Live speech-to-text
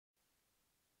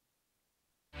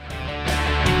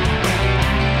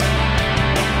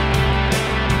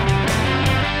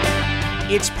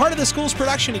It's part of the school's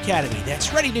production academy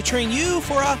that's ready to train you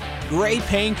for a great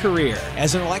paying career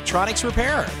as an electronics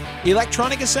repairer,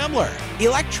 electronic assembler,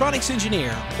 electronics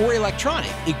engineer, or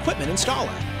electronic equipment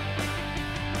installer.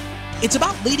 It's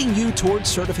about leading you towards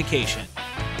certification.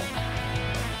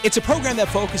 It's a program that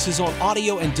focuses on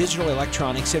audio and digital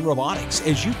electronics and robotics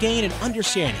as you gain an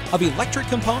understanding of electric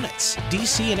components,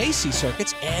 DC and AC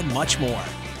circuits, and much more.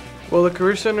 Well, the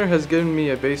Career Center has given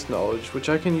me a base knowledge which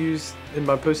I can use in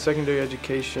my post-secondary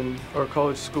education or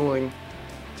college schooling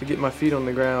to get my feet on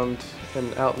the ground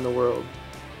and out in the world.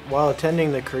 While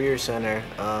attending the Career Center,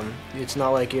 it's not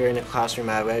like you're in a classroom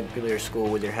at regular school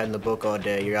with your head in the book all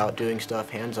day. You're out doing stuff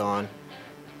hands-on.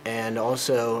 And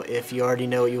also, if you already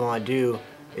know what you want to do,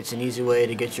 it's an easy way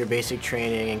to get your basic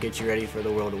training and get you ready for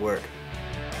the world of work.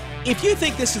 If you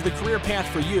think this is the career path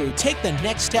for you, take the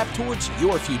next step towards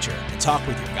your future and talk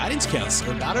with your guidance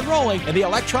counselor about enrolling in the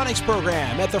electronics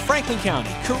program at the Franklin County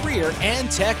Career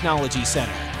and Technology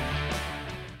Center.